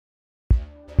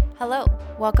Hello,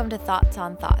 welcome to Thoughts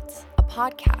on Thoughts, a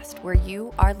podcast where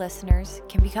you, our listeners,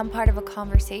 can become part of a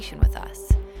conversation with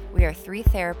us. We are three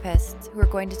therapists who are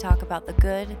going to talk about the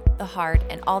good, the hard,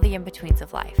 and all the in-betweens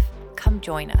of life. Come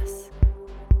join us.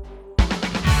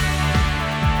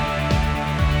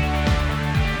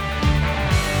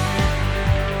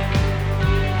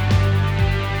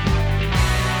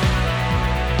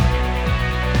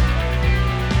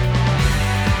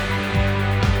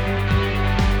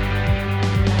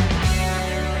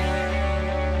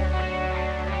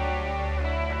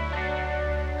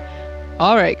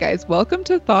 All right, guys, welcome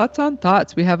to Thoughts on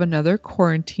Thoughts. We have another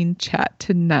quarantine chat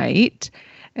tonight.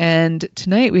 And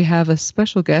tonight we have a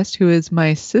special guest who is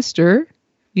my sister.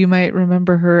 You might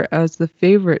remember her as the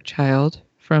favorite child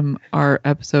from our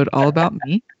episode All About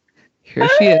Me. Here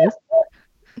she is.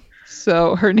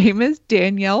 So her name is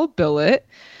Danielle Billet,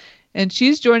 and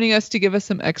she's joining us to give us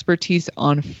some expertise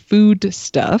on food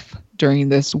stuff during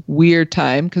this weird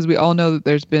time, because we all know that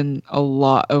there's been a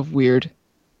lot of weird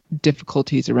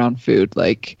difficulties around food,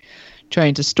 like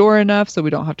trying to store enough so we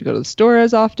don't have to go to the store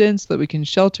as often so that we can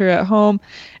shelter at home,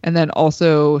 and then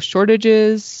also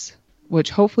shortages, which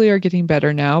hopefully are getting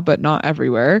better now, but not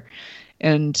everywhere,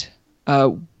 and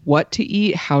what to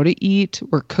eat, how to eat.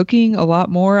 We're cooking a lot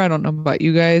more. I don't know about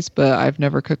you guys, but I've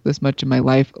never cooked this much in my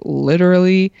life,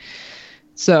 literally.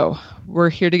 So we're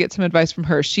here to get some advice from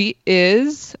her. She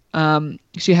has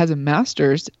a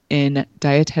master's in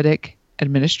dietetic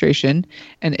administration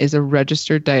and is a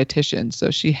registered dietitian.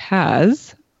 So she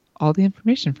has all the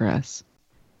information for us.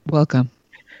 Welcome.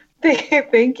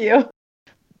 Thank you.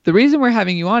 The reason we're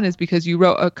having you on is because you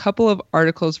wrote a couple of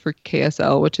articles for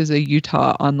KSL, which is a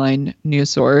Utah online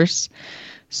news source.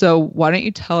 So why don't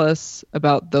you tell us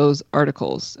about those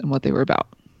articles and what they were about?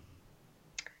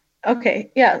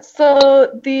 Okay, yeah.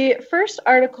 So the first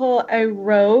article I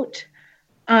wrote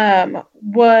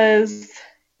was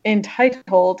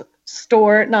entitled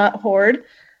Store, Not Hoard,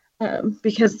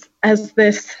 because as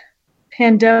this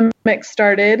pandemic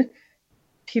started,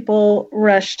 people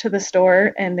rushed to the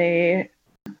store and they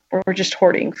were just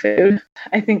hoarding food.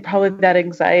 I think probably that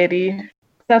anxiety,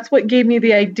 that's what gave me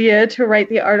the idea to write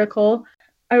the article.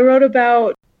 I wrote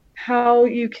about how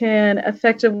you can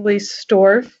effectively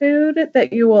store food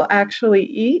that you will actually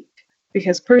eat,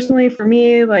 because personally for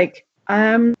me, like,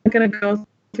 I'm not going to go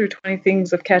through 20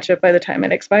 things of ketchup by the time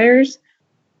it expires.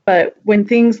 But when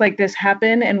things like this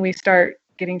happen and we start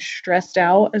getting stressed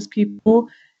out as people,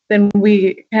 then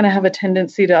we kind of have a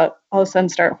tendency to all of a sudden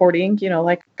start hoarding,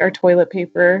 like our toilet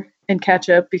paper and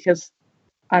ketchup, because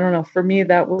I don't know, for me,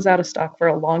 that was out of stock for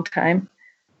a long time.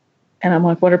 And I'm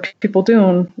like, what are people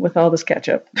doing with all this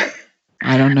ketchup?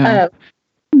 I don't know.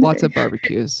 Lots of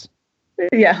barbecues.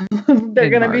 Yeah,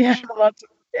 they're going to be lots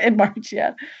in March.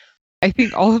 Yeah. I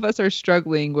think all of us are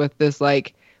struggling with this,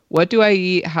 like, what do I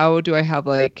eat? How do I have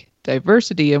like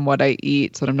diversity in what I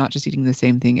eat so that I'm not just eating the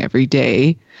same thing every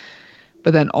day?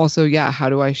 But then also, how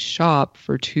do I shop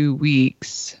for 2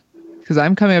 weeks? Because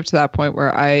I'm coming up to that point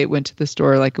where I went to the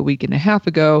store like a week and a half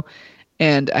ago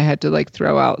and I had to like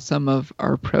throw out some of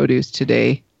our produce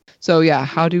today. So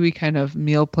how do we kind of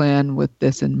meal plan with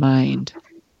this in mind?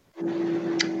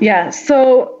 Yeah,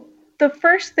 so the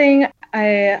first thing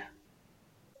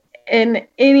in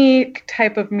any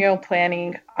type of meal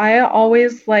planning, I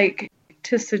always like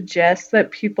to suggest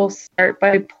that people start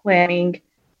by planning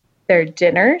their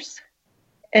dinners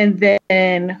and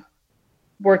then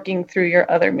working through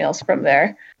your other meals from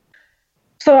there.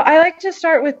 So I like to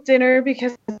start with dinner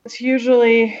because it's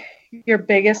usually your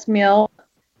biggest meal,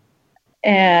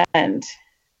 and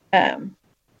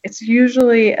it's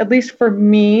usually, at least for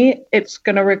me, it's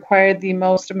going to require the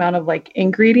most amount of like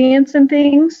ingredients and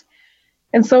things.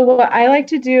 And so what I like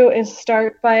to do is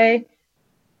start by,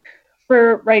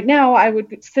 for right now, I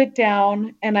would sit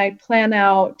down and I plan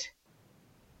out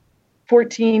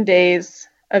 14 days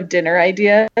of dinner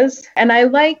ideas. And I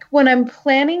like, when I'm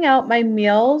planning out my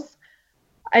meals,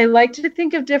 I like to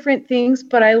think of different things,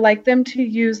 but I like them to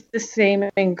use the same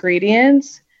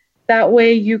ingredients. That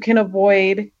way you can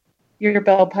avoid your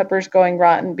bell peppers going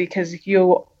rotten because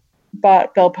you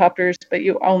bought bell peppers, but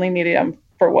you only needed them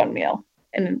for one meal.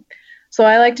 And so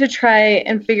I like to try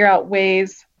and figure out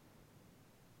ways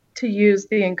to use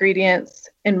the ingredients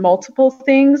in multiple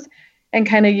things and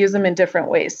kind of use them in different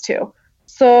ways too.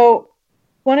 So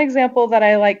one example that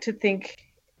I like to think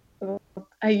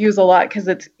I use a lot because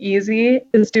it's easy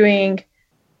is doing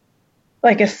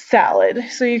like a salad.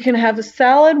 So you can have a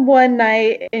salad one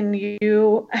night and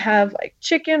you have like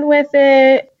chicken with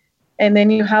it, and then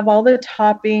you have all the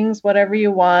toppings, whatever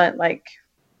you want, like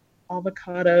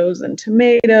avocados and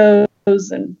tomatoes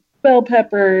and bell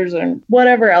peppers and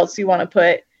whatever else you want to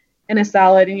put. and a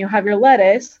salad, and you have your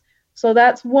lettuce. So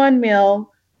that's one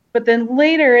meal. But then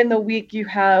later in the week, you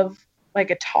have like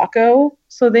a taco.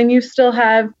 So then you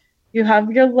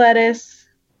have your lettuce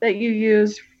that you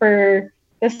use for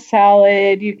the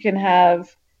salad. You can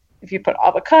have, if you put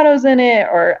avocados in it,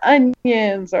 or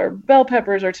onions, or bell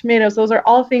peppers, or tomatoes, those are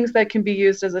all things that can be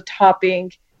used as a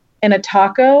topping in a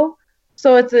taco.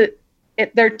 So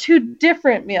they're two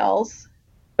different meals,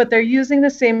 but they're using the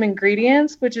same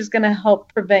ingredients, which is going to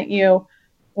help prevent you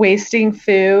wasting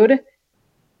food,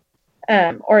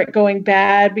 or it going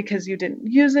bad because you didn't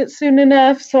use it soon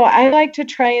enough. So I like to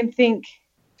try and think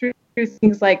through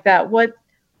things like that.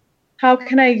 How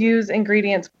can I use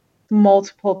ingredients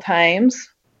multiple times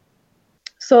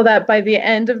so that by the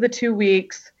end of the 2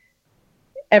 weeks,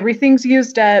 everything's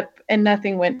used up and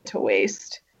nothing went to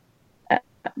waste,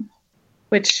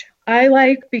 which I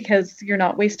like because you're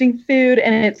not wasting food,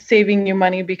 and it's saving you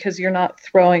money because you're not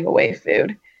throwing away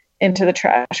food into the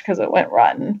trash because it went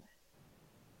rotten.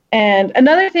 And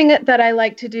another thing that I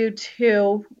like to do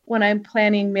too when I'm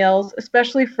planning meals,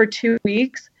 especially for 2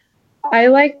 weeks, I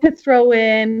like to throw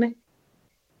in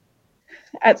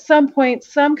at some point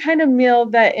some kind of meal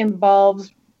that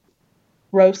involves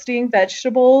roasting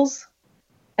vegetables,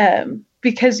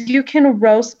 because you can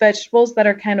roast vegetables that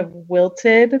are kind of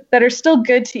wilted, that are still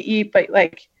good to eat, but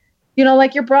like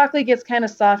your broccoli gets kind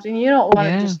of soft and you don't want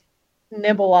to just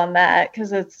nibble on that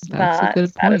because it's not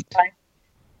satisfying.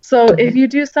 So if you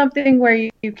do something where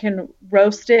you can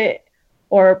roast it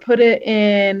or cook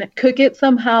it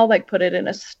somehow, like put it in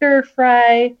a stir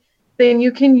fry, then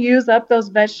you can use up those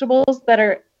vegetables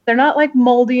they're not like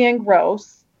moldy and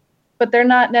gross, but they're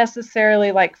not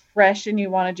necessarily like fresh and you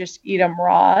want to just eat them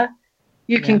raw.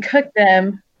 You can cook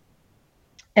them,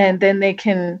 and then they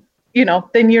can,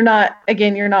 then you're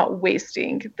not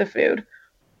wasting the food,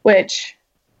 which,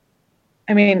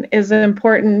 I mean, is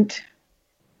important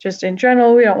just in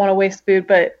general. We don't want to waste food,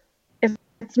 but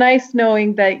it's nice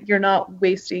knowing that you're not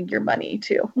wasting your money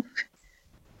too.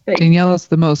 Danielle is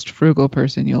the most frugal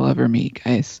person you'll ever meet,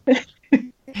 guys.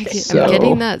 I'm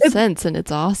getting that sense, and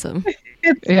it's awesome.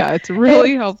 It's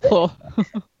really helpful.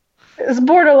 It's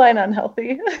borderline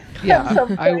unhealthy. Yeah,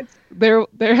 there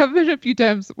have been a few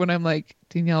times when I'm like,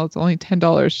 Danielle, it's only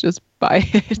 $10. Just buy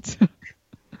it,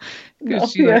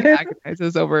 because she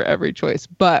agonizes over every choice.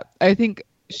 But I think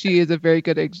she is a very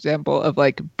good example of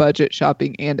like budget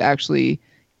shopping and actually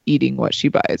eating what she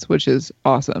buys, which is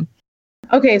awesome.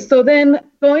 Okay, so then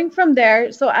going from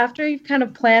there, so after you've kind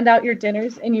of planned out your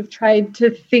dinners and you've tried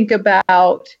to think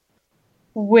about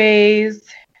ways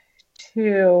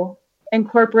to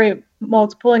incorporate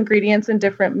multiple ingredients in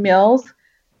different meals,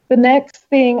 the next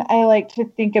thing I like to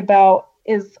think about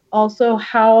is also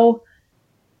how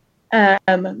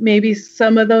maybe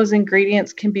some of those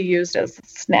ingredients can be used as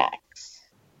snacks.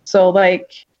 So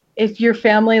like if your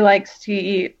family likes to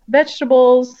eat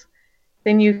vegetables,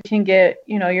 then you can get,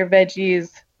 your veggies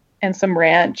and some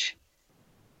ranch.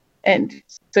 And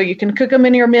so you can cook them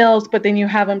in your meals, but then you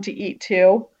have them to eat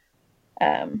too.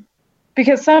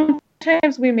 Because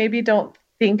sometimes we maybe don't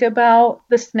think about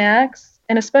the snacks,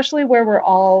 and especially where we're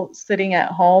all sitting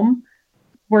at home,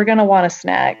 we're going to want a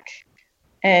snack.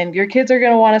 And your kids are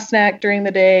going to want a snack during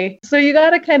the day. So you got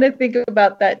to kind of think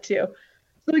about that too.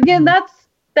 So again,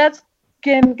 that's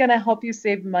again going to help you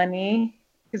save money,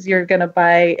 because you're going to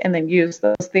buy and then use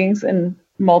those things in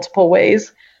multiple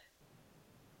ways.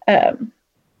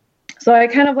 So I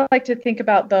kind of like to think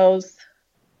about those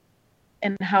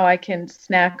and how I can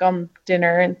snack on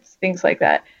dinner and things like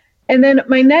that. And then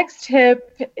my next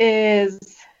tip is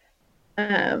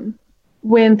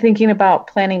when thinking about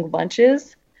planning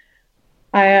lunches,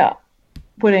 I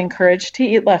would encourage to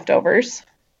eat leftovers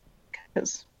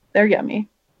because they're yummy.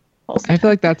 I feel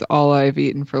like that's all I've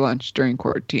eaten for lunch during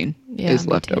quarantine is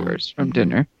leftovers from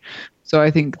dinner. So I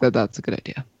think that's a good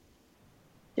idea.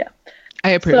 Yeah. I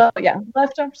approve. So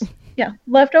leftovers. Yeah,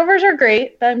 leftovers are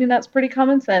great. I mean, that's pretty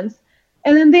common sense.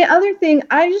 And then the other thing,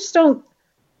 I just don't,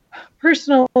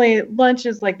 personally, lunch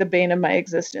is like the bane of my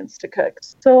existence to cook.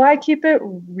 So I keep it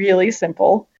really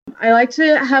simple. I like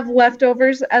to have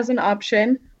leftovers as an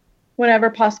option whenever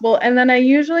possible. And then I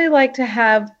usually like to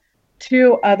have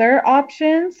 2 other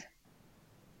options.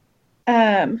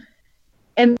 And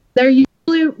they're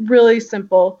usually really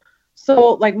simple.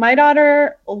 So like my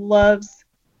daughter loves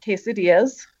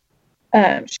quesadillas.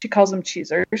 She calls them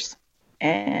cheesers,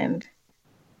 and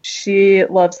she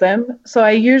loves them. So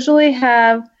I usually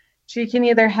she can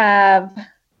either have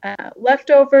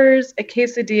leftovers, a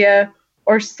quesadilla,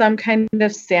 or some kind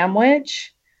of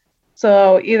sandwich.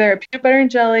 So either a peanut butter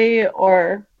and jelly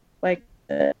or like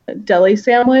a deli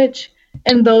sandwich.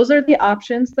 And those are the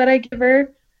options that I give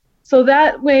her. So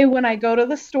that way, when I go to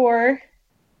the store,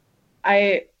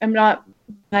 I am not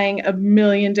buying a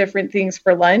million different things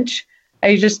for lunch.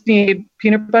 I just need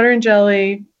peanut butter and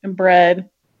jelly and bread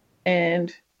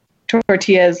and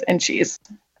tortillas and cheese,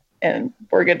 and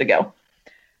we're good to go.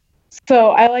 So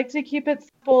I like to keep it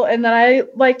simple, and then I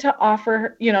like to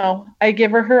offer, I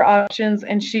give her options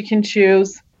and she can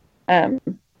choose.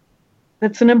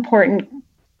 That's an important,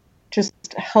 just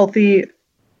healthy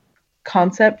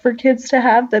concept for kids to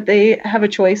have, that they have a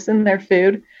choice in their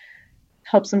food.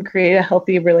 Helps them create a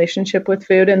healthy relationship with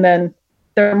food, and then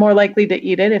they're more likely to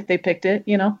eat it if they picked it,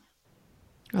 I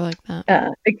like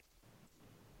that.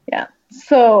 Yeah.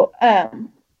 So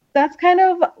that's kind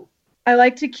of, I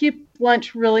like to keep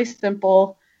lunch really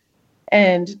simple,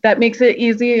 and that makes it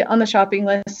easy on the shopping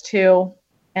list too,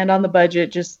 and on the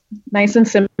budget, just nice and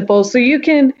simple. So you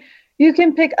can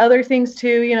pick other things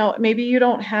too. Maybe you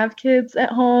don't have kids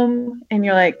at home and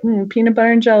you're like, peanut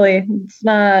butter and jelly, it's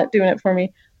not doing it for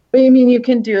me. But you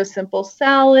can do a simple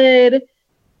salad,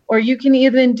 or you can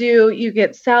even you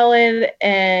get salad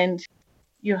and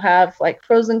you have like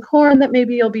frozen corn that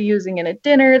maybe you'll be using in a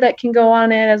dinner that can go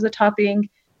on it as a topping.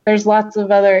 There's lots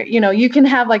of other, you can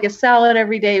have like a salad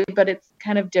every day, but it's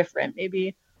kind of different.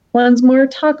 Maybe one's more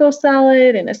taco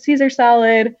salad and a Caesar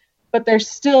salad, but they're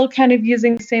still kind of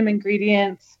using the same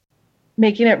ingredients,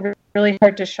 making it really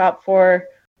hard to shop for.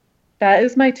 That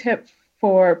is my tip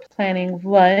for planning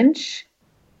lunch.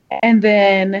 And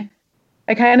then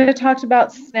I kind of talked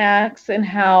about snacks and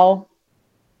how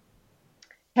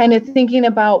kind of thinking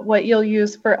about what you'll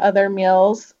use for other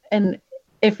meals and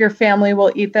if your family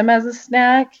will eat them as a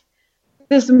snack.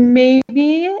 This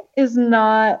maybe is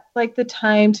not like the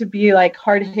time to be like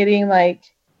hard hitting, like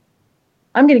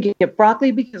I'm going to get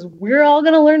broccoli because we're all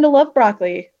going to learn to love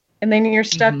broccoli. And then you're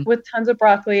stuck with tons of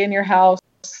broccoli in your house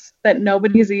that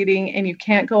nobody's eating, and you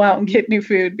can't go out and get new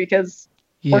food because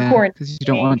we're quarantined. Because you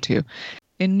don't want to.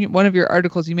 In one of your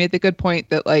articles, you made the good point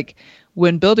that like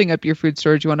when building up your food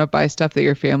storage, you want to buy stuff that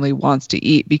your family wants to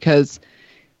eat, because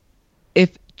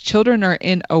if children are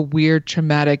in a weird,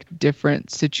 traumatic,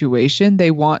 different situation,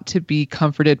 they want to be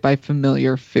comforted by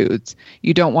familiar foods.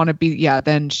 You don't want to be,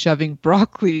 then shoving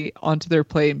broccoli onto their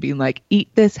plate and being like, eat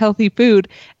this healthy food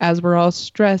as we're all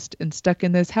stressed and stuck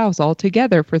in this house all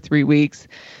together for 3 weeks.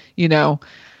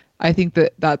 I think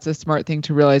that that's a smart thing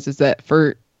to realize, is that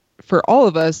for all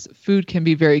of us, food can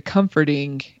be very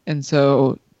comforting. And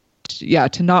so,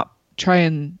 to not try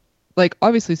and like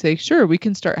obviously say, sure, we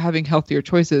can start having healthier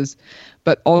choices,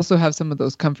 but also have some of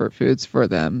those comfort foods for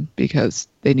them because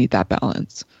they need that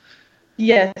balance.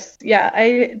 Yes. Yeah,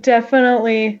 I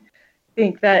definitely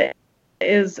think that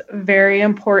is very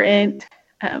important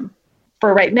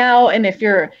for right now. And if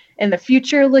you're in the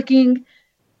future looking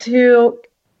to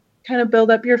kind of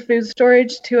build up your food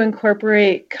storage, to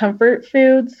incorporate comfort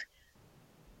foods,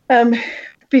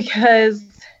 because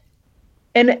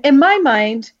in my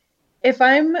mind, if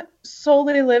I'm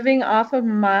solely living off of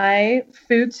my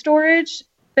food storage,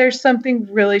 there's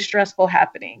something really stressful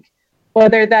happening,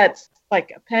 whether that's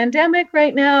like a pandemic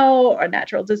right now, or a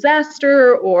natural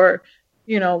disaster, or,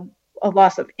 a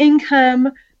loss of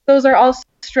income. Those are all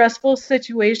stressful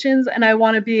situations, and I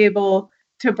want to be able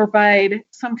to provide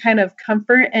some kind of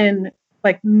comfort and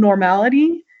like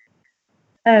normality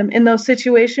in those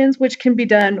situations, which can be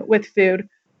done with food.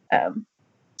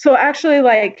 So actually,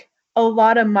 like, a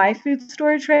lot of my food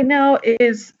storage right now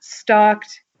is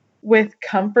stocked with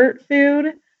comfort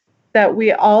food that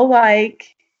we all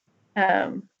like,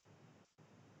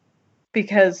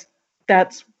 because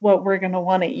that's what we're going to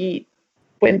want to eat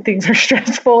when things are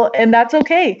stressful. And that's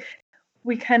okay.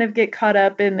 We kind of get caught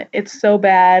up in it's so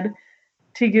bad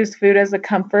to use food as a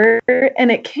comfort.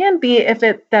 And it can be if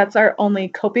that's our only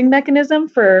coping mechanism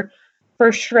for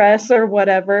stress or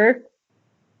whatever,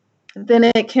 then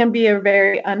it can be a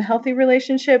very unhealthy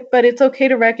relationship. But it's okay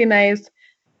to recognize,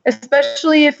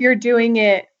 especially if you're doing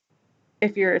it,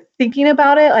 if you're thinking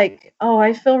about it, like, oh,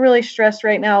 I feel really stressed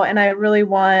right now and I really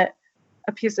want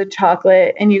a piece of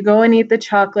chocolate, and you go and eat the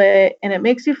chocolate and it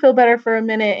makes you feel better for a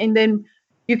minute, and then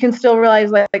you can still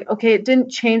realize like, okay, it didn't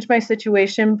change my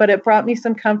situation, but it brought me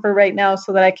some comfort right now,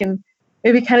 so that I can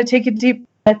maybe kind of take a deep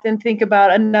breath and think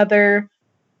about another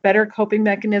better coping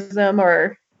mechanism,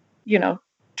 or,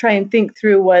 try and think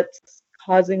through what's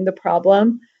causing the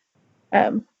problem.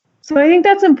 So I think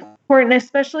that's important,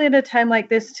 especially at a time like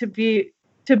this, to be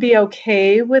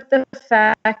okay with the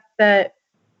fact that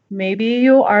maybe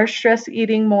you are stress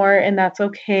eating more, and that's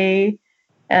okay.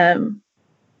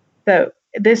 That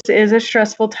this is a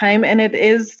stressful time, and it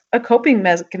is a coping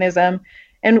mechanism,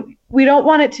 and we don't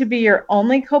want it to be your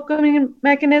only coping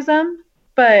mechanism,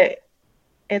 but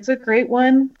it's a great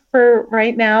one for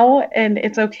right now, and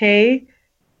it's okay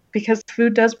because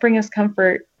food does bring us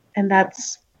comfort, and that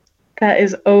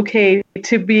is okay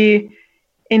to be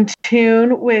in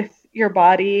tune with your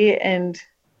body and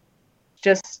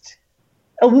just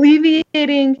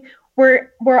alleviating.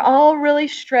 We're all really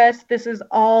stressed. This is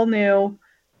all new.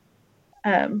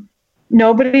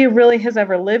 Nobody really has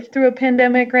ever lived through a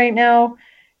pandemic right now.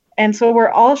 And so we're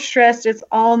all stressed. It's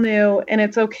all new, and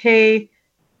it's okay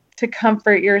to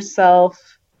comfort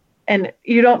yourself. And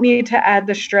you don't need to add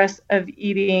the stress of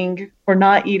eating or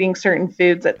not eating certain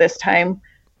foods at this time.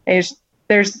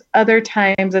 There's other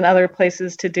times and other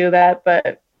places to do that.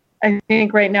 But I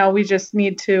think right now we just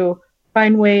need to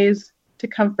find ways to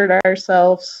comfort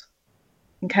ourselves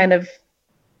and kind of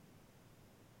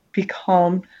be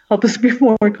calm, help us be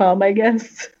more calm, I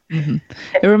guess. Mm-hmm.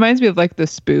 It reminds me of like the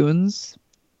spoons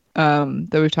that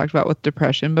we've talked about with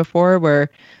depression before, where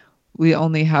we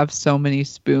only have so many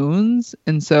spoons.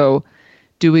 And so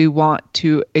do we want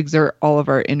to exert all of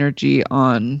our energy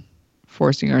on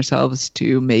forcing ourselves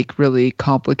to make really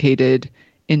complicated,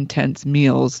 intense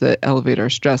meals that elevate our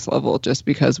stress level just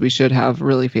because we should have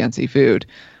really fancy food?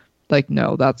 Like,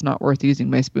 no, that's not worth using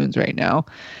my spoons right now.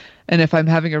 And if I'm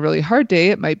having a really hard day,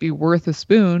 it might be worth a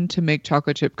spoon to make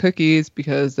chocolate chip cookies,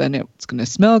 because then it's going to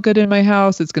smell good in my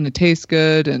house. It's going to taste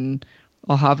good, and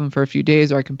I'll have them for a few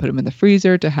days, or I can put them in the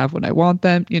freezer to have when I want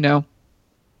them. You know,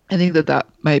 I think that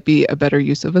might be a better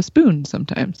use of a spoon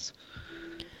sometimes.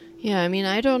 Yeah, I mean,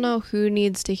 I don't know who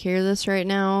needs to hear this right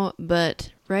now,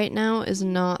 but right now is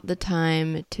not the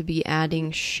time to be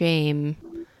adding shame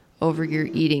over your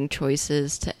eating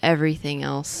choices to everything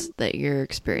else that you're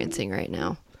experiencing right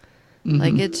now. Mm-hmm.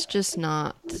 Like, it's just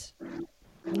not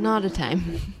a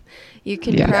time. You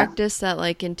can practice that,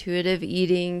 like, intuitive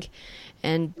eating,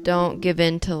 and don't give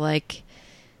in to, like,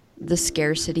 the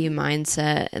scarcity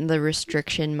mindset and the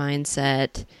restriction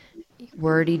mindset.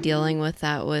 We're already dealing with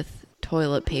that with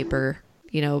toilet paper,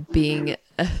 you know, being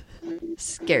a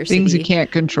scarcity. Things you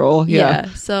can't control. Yeah.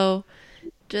 So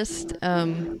just, I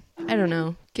don't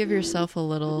know, give yourself a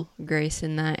little grace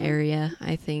in that area.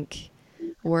 I think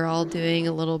we're all doing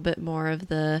a little bit more of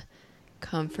the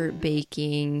comfort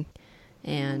baking,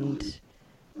 and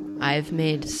I've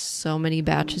made so many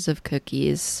batches of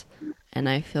cookies, and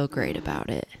I feel great about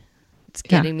it. It's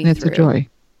getting me through. It's a joy.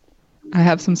 I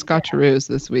have some Scotcheroos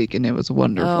this week, and it was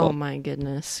wonderful. Oh my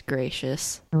goodness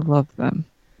gracious. I love them.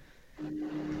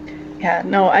 Yeah,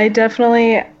 no, I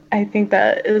think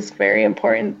that is very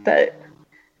important, that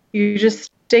you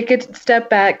just take a step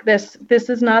back. This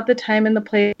is not the time and the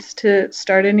place to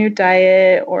start a new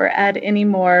diet or add any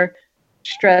more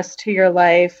stress to your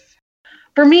life.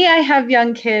 For me, I have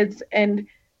young kids, and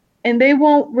they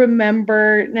won't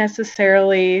remember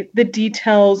necessarily the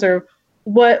details or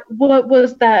what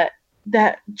was that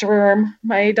germ.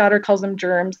 My daughter calls them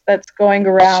germs that's going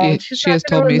around. She has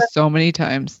told me so many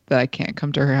times that I can't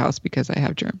come to her house because I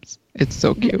have germs. It's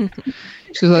so cute.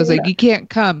 She's always like, you can't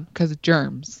come because of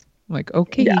germs. I'm like,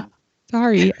 okay,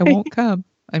 sorry, I won't come.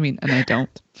 I mean, and I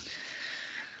don't.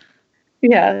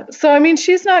 Yeah. So, I mean,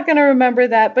 she's not going to remember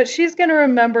that, but she's going to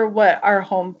remember what our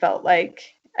home felt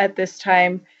like at this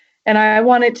time. And I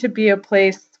want it to be a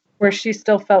place where she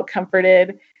still felt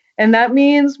comforted. And that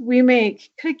means we make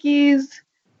cookies.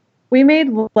 We made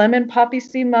lemon poppy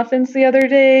seed muffins the other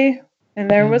day,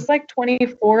 and there was like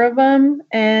 24 of them,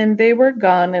 and they were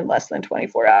gone in less than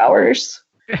 24 hours.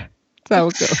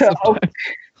 And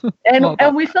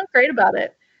we felt great about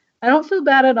it. I don't feel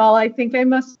bad at all. I think I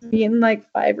must have eaten like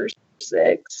 5 or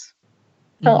 6.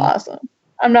 Felt awesome.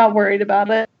 I'm not worried about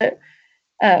it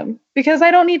because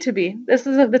I don't need to be. This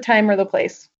isn't the time or the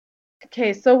place.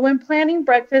 Okay, so when planning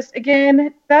breakfast,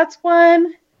 again, that's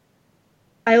one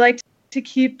I like to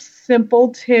keep simple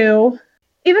too.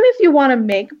 Even if you want to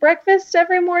make breakfast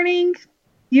every morning,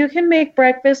 you can make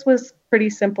breakfast with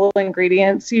pretty simple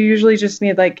ingredients. You usually just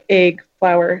need like egg,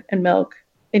 flour, and milk.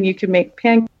 And you can make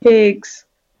pancakes,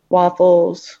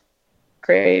 waffles,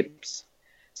 crepes.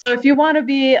 So if you want to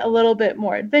be a little bit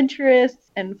more adventurous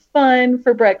and fun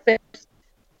for breakfast,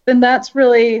 then that's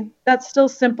still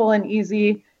simple and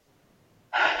easy.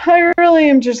 I really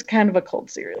am just kind of a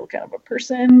cold cereal kind of a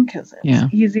person because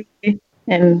it's easy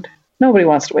and nobody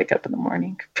wants to wake up in the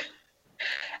morning.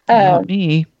 Not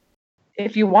me.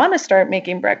 If you want to start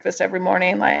making breakfast every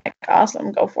morning, like,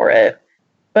 awesome, go for it.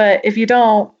 But if you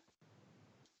don't,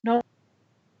 no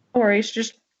worries.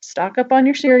 Just stock up on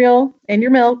your cereal and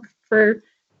your milk for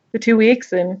the 2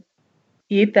 weeks and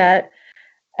eat that.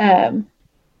 And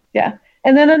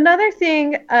then another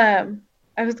thing I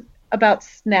was about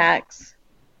snacks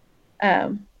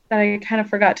that I kind of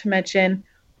forgot to mention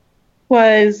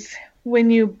was when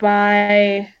you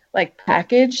buy like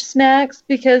packaged snacks,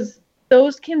 because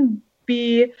those can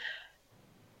be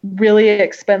really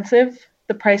expensive.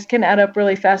 The price can add up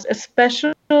really fast,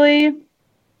 especially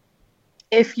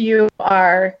if you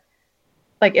are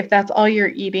like, if that's all you're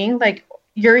eating, like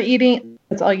you're eating,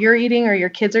 that's all you're eating, or your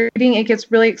kids are eating, it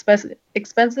gets really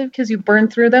expensive because you burn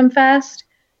through them fast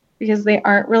because they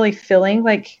aren't really filling.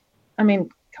 Like, I mean,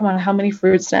 come on, how many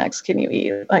fruit snacks can you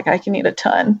eat? Like, I can eat a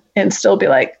ton and still be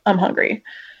like, I'm hungry.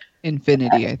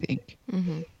 Infinity, I think.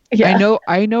 Mm-hmm. Yeah.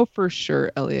 I know for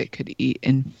sure Elliot could eat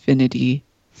infinity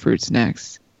fruit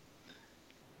snacks.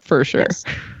 For sure.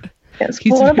 Yes.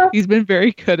 He's been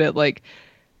very good at like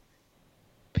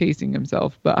pacing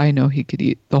himself, but I know he could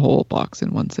eat the whole box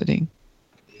in one sitting.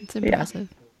 It's impressive.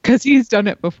 Because he's done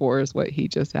it before is what he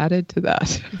just added to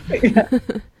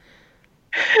that.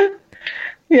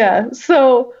 Yeah.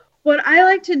 So what I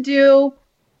like to do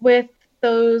with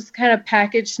those kind of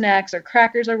packaged snacks or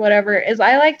crackers or whatever is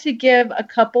I like to give a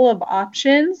couple of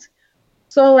options.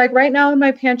 So like right now in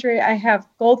my pantry, I have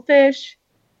Goldfish,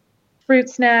 fruit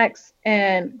snacks,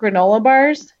 and granola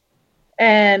bars.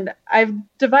 And I've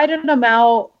divided them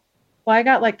out. Well, I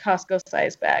got like Costco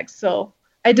size bags. So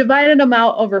I divided them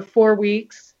out over 4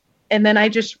 weeks and then I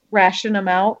just ration them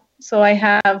out. So I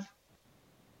have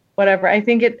whatever. I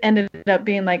think it ended up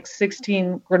being like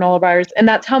 16 granola bars. And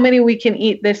that's how many we can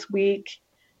eat this week.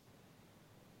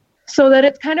 So that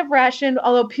it's kind of rationed,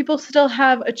 although people still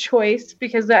have a choice,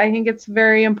 because I think it's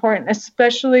very important,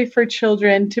 especially for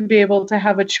children, to be able to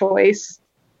have a choice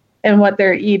in what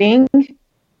they're eating.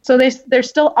 So there's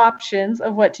still options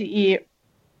of what to eat.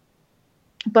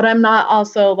 But I'm not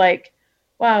also like,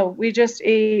 wow, we just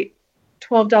ate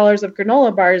 $12 of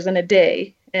granola bars in a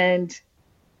day, and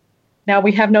now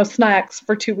we have no snacks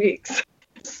for 2 weeks.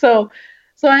 So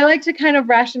I like to kind of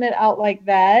ration it out like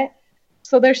that.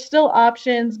 So there's still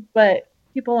options, but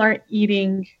people aren't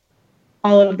eating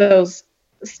all of those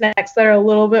snacks that are a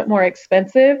little bit more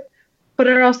expensive, but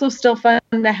are also still fun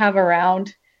to have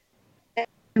around.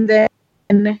 And then,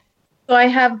 so I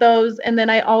have those, and then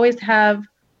I always have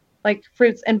like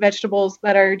fruits and vegetables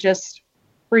that are just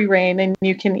free reign and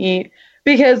you can eat,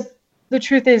 because the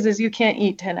truth is you can't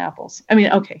eat 10 apples. I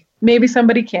mean, okay, maybe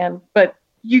somebody can, but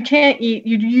you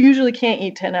usually can't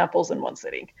eat 10 apples in one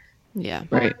sitting. Yeah.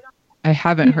 Right. I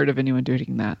haven't heard of anyone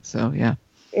doing that. So yeah.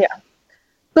 Yeah.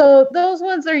 So those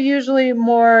ones are usually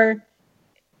more,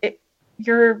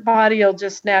 your body will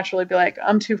just naturally be like,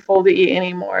 I'm too full to eat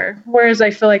anymore. Whereas I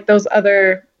feel like those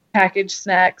other packaged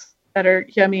snacks that are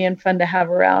yummy and fun to have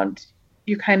around,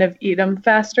 you kind of eat them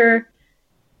faster.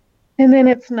 And then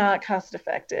it's not cost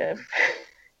effective.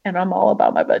 And I'm all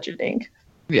about my budgeting.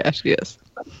 Yes, yes.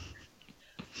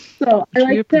 So I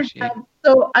like to have,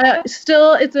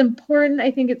 it's important. I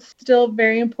think it's still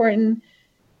very important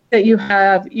that you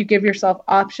give yourself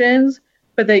options,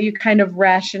 but that you kind of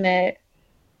ration it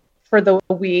for the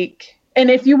week. And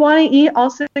if you want to eat all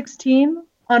 16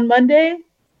 on Monday,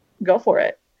 go for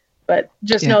it. But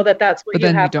just know that that's what you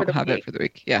have for the week. But then you don't have it for the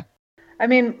week. Yeah. I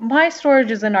mean, my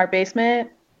storage is in our basement.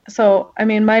 So, I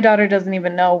mean, my daughter doesn't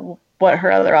even know what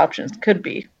her other options could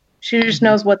be. She just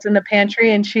knows what's in the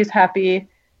pantry, and she's happy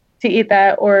to eat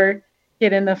that or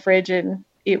get in the fridge and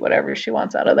eat whatever she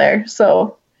wants out of there.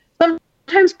 So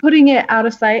sometimes putting it out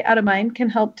of sight, out of mind can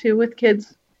help too with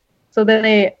kids, so that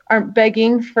they aren't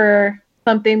begging for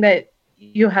something that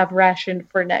you have rationed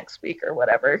for next week or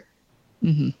whatever.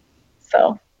 Mm-hmm.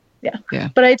 So, yeah. Yeah.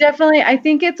 But I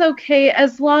think it's okay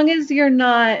as long as you're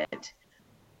not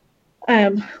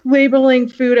labeling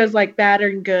food as like bad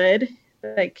or good.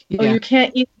 Like, oh, you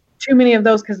can't eat too many of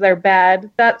those because they're bad.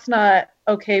 That's not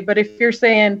okay. But if you're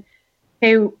saying,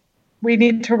 hey, we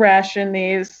need to ration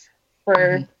these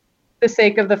for the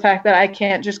sake of the fact that I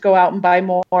can't just go out and buy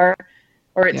more,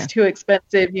 or it's too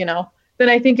expensive, then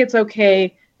I think it's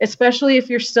okay, especially if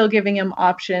you're still giving them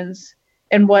options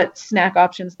and what snack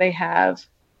options they have,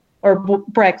 or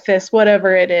breakfast,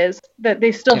 whatever it is, that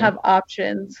they still have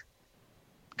options.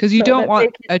 Because you don't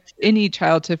want any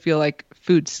child to feel like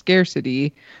food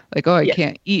scarcity, like, oh, I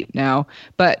can't eat now,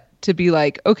 but to be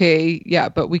like, okay, yeah,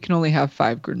 but we can only have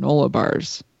 5 granola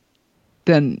bars.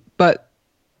 But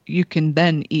you can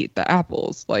then eat the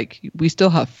apples. Like, we still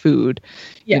have food,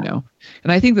 And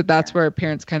I think that's where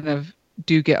parents kind of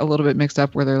do get a little bit mixed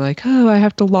up, where they're like, oh, I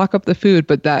have to lock up the food,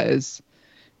 but that is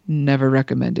never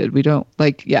recommended. We don't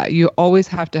you always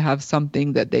have to have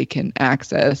something that they can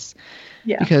access,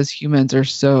 because humans are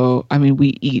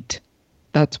we eat.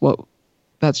 That's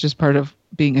just part of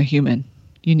being a human.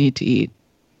 You need to eat.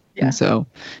 Yeah. And so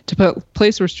to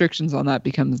place restrictions on that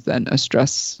becomes then a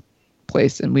stress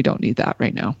place, and we don't need that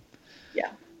right now.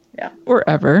 Yeah. Or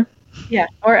ever. Yeah,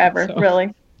 or ever, So,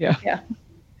 really. yeah. Yeah.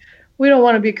 We don't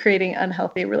want to be creating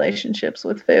unhealthy relationships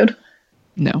with food.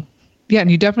 No. Yeah,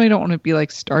 and you definitely don't want to be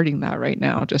like starting that right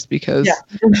now just because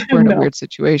Yeah. we're in a No. weird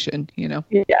situation, you know?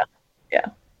 Yeah. Yeah.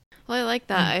 Well, I like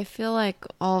that. I feel like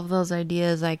all of those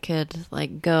ideas I could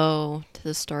like go to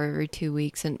the store every 2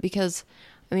 weeks, and because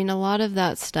I mean a lot of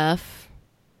that stuff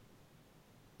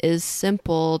is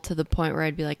simple to the point where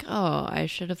I'd be like, oh, I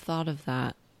should have thought of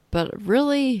that. But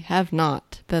really have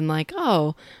not been like,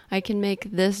 oh, I can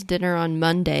make this dinner on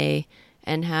Monday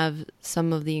and have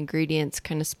some of the ingredients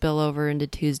kind of spill over into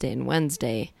Tuesday and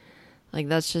Wednesday. Like,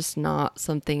 that's just not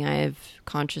something I've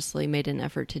consciously made an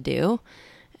effort to do.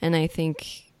 And I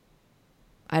think,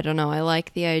 I don't know, I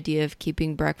like the idea of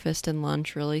keeping breakfast and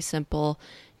lunch really simple,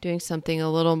 doing something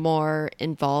a little more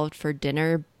involved for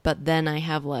dinner, but then I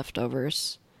have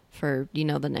leftovers for,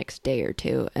 the next day or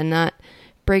two. And that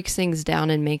breaks things down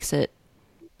and makes it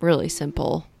really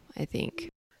simple, I think.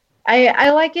 I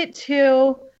like it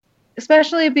too,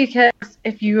 especially because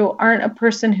if you aren't a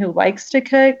person who likes to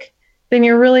cook, then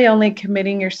you're really only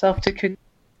committing yourself to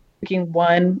cooking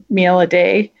one meal a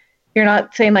day. You're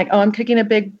not saying like, oh, I'm cooking a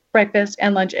big breakfast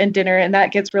and lunch and dinner, and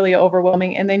that gets really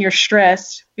overwhelming. And then you're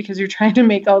stressed because you're trying to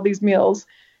make all these meals.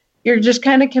 You're just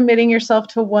kind of committing yourself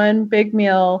to one big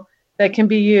meal that can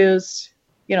be used,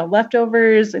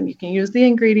 leftovers, and you can use the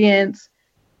ingredients.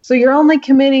 So you're only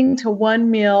committing to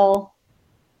one meal,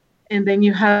 and then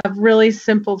you have really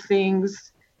simple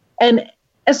things. And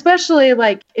especially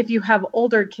like if you have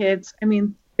older kids, I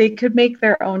mean, they could make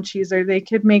their own cheese or they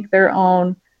could make their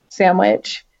own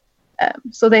sandwich.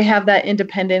 So they have that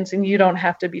independence and you don't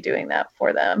have to be doing that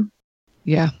for them.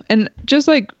 Yeah. And just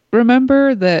like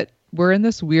remember that we're in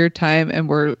this weird time and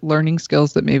we're learning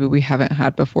skills that maybe we haven't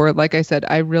had before. Like I said,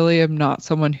 I really am not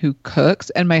someone who cooks,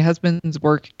 and my husband's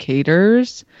work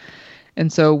caters.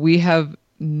 And so we have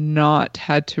not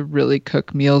had to really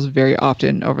cook meals very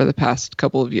often over the past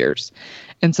couple of years.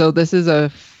 And so this is a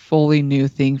fully new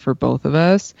thing for both of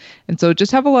us. And so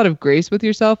just have a lot of grace with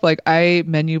yourself. Like I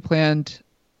menu planned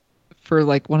for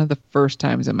like one of the first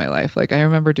times in my life. Like I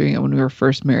remember doing it when we were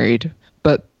first married,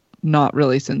 but not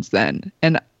really since then.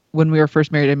 And when we were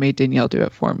first married, I made Danielle do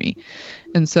it for me.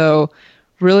 And so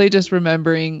really just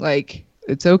remembering like,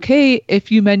 it's okay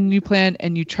if you menu plan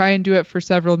and you try and do it for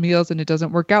several meals and it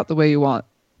doesn't work out the way you want.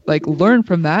 Like learn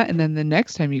from that. And then the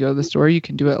next time you go to the store, you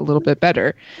can do it a little bit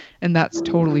better. And that's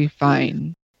totally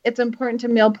fine. It's important to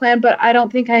meal plan, but I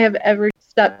don't think I have ever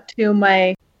stuck to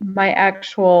my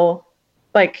actual,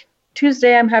 like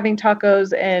Tuesday I'm having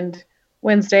tacos and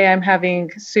Wednesday I'm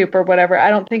having soup or whatever. I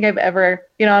don't think I've ever,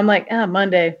 I'm like,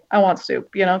 Monday I want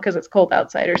soup, because it's cold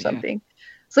outside or something. Yeah.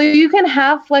 So you can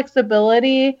have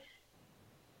flexibility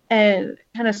and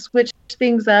kind of switch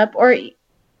things up or,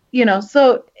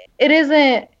 so it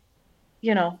isn't,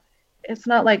 it's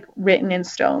not like written in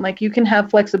stone. Like you can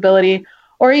have flexibility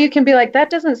or you can be like,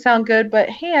 that doesn't sound good, but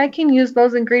hey, I can use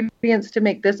those ingredients to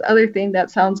make this other thing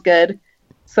that sounds good.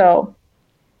 So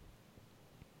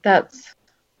that's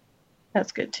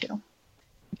good too.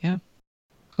 Yeah.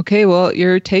 Okay, well,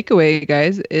 your takeaway,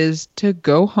 guys, is to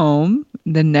go home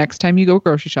the next time you go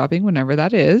grocery shopping, whenever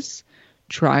that is.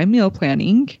 Try meal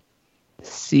planning.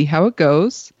 See how it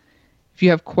goes. If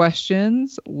you have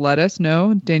questions, let us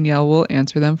know. Danielle will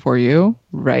answer them for you,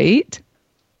 right?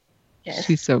 Yes.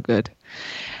 She's so good.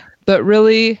 But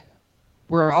really,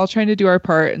 we're all trying to do our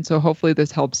part. And so hopefully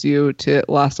this helps you to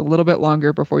last a little bit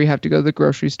longer before you have to go to the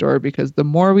grocery store, because the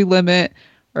more we limit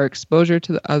our exposure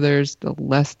to the others, the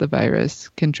less the virus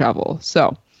can travel.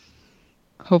 So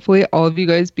hopefully all of you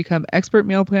guys become expert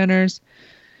meal planners,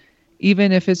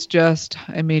 even if it's just,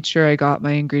 I made sure I got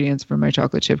my ingredients for my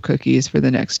chocolate chip cookies for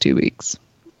the next 2 weeks.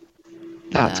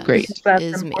 That's great.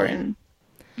 That's important.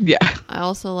 Me. Yeah. I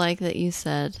also like that you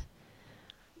said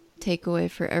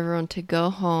takeaway for everyone to go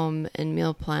home and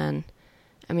meal plan.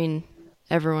 I mean,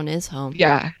 everyone is home.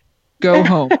 Yeah. Go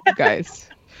home, guys.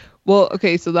 Well,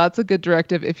 okay, so that's a good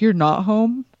directive. If you're not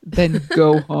home, then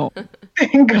go home.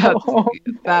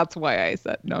 That's why I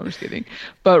said, no, I'm just kidding.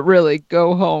 But really,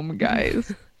 go home,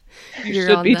 guys. You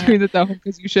should be doing this at home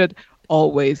because you should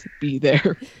always be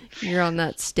there. You're on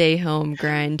that stay home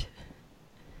grind.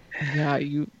 Yeah,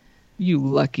 you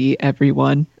lucky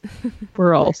everyone.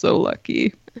 We're all so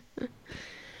lucky.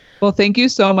 Well, thank you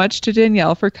so much to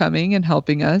Danielle for coming and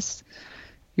helping us.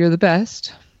 You're the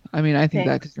best. I mean, I think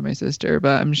that because you're my sister,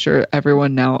 but I'm sure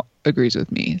everyone now agrees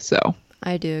with me. So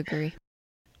I do agree.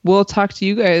 We'll talk to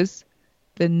you guys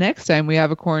the next time we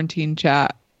have a quarantine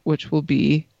chat, which will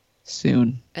be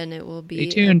soon. And it will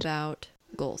be about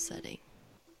goal setting.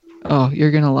 Oh,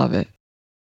 you're going to love it.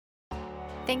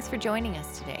 Thanks for joining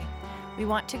us today. We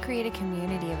want to create a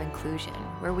community of inclusion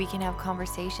where we can have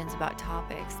conversations about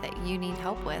topics that you need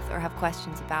help with or have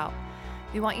questions about.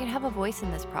 We want you to have a voice in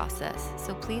this process,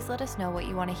 so please let us know what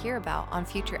you want to hear about on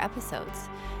future episodes.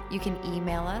 You can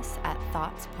email us at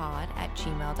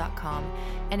thoughtspod@gmail.com,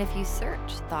 and if you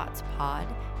search Thoughts Pod,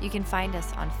 you can find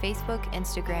us on Facebook,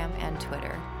 Instagram, and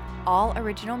Twitter. All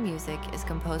original music is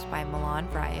composed by Milan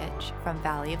Vrajec from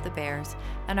Valley of the Bears,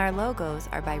 and our logos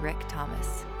are by Rick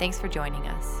Thomas. Thanks for joining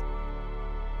us.